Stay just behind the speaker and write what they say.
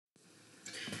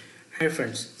Hi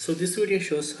friends, so this video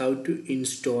shows how to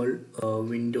install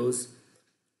Windows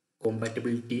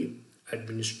Compatibility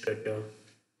Administrator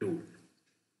tool.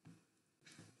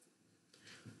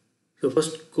 So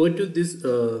first go to this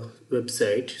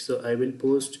website. So I will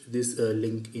post this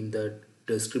link in the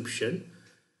description.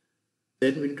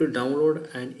 Then we need to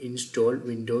download and install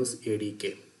Windows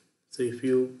ADK. So if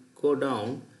you go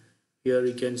down here,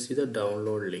 you can see the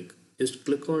download link. Just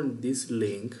click on this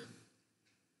link.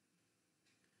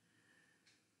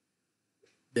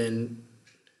 Then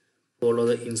follow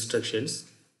the instructions.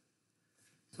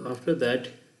 So after that,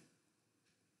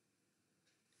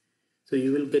 so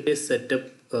you will get a setup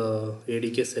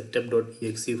adk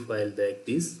setup.exe file like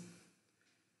this.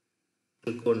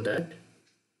 Click on that.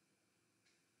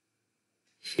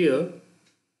 Here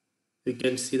you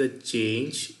can see the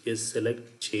change. Is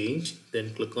select change,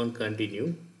 then click on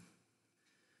continue.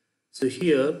 So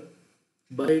here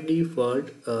by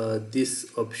default this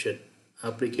option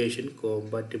application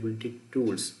compatibility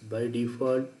tools, by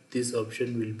default this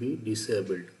option will be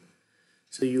disabled.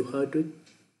 So you have to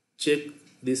check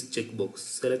this checkbox,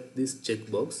 select this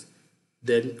checkbox,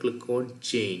 then click on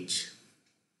change,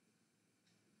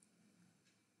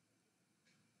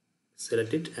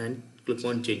 select it and click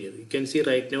on change. You can see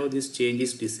right now this change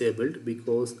is disabled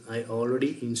because I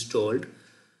already installed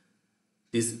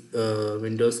this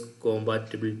Windows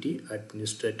Compatibility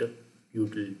Administrator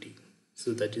utility.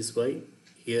 So that is why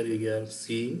here you are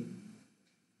seeing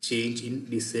change in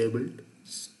disabled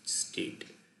state.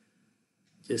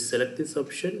 Just select this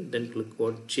option, then click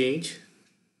on change,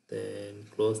 then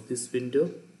close this window,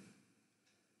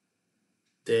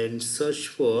 then search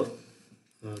for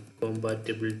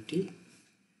compatibility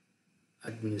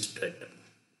administrator.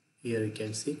 Here you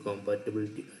can see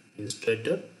compatibility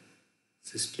administrator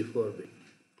 64-bit.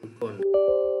 Click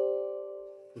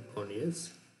on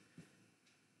yes.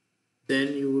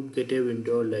 Then you would get a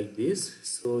window like this.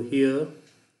 So here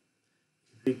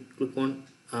if we click on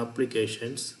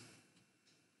applications,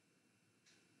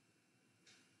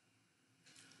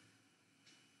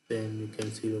 then you can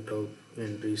see a lot of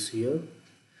entries here.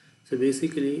 So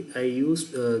basically I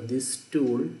used this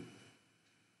tool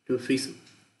to fix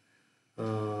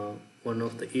one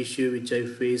of the issue which I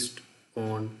faced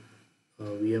on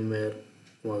VMware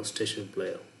workstation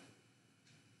player.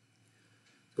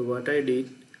 So what I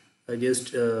did, I just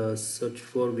searched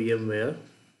for VMware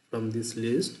from this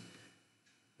list,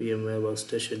 VMware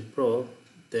Workstation Pro.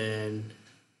 Then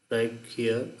right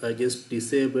here I just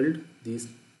disabled these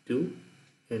two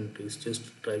entries. Just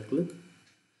right click,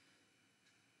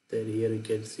 then here you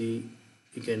can see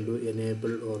you can do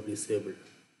enable or disable.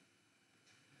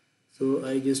 So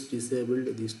I just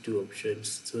disabled these two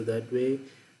options, so that way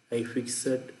I fixed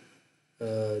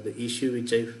the issue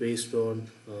which I faced on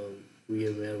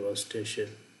VMware workstation.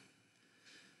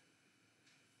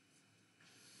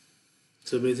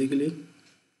 So basically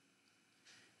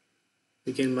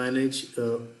we can manage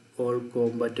all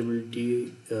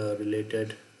compatibility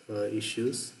related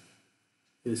issues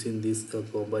using this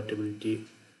compatibility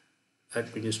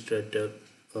administrator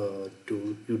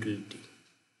tool utility.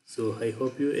 So I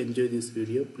hope you enjoy this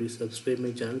video. Please subscribe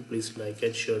my channel, please like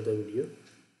and share the video.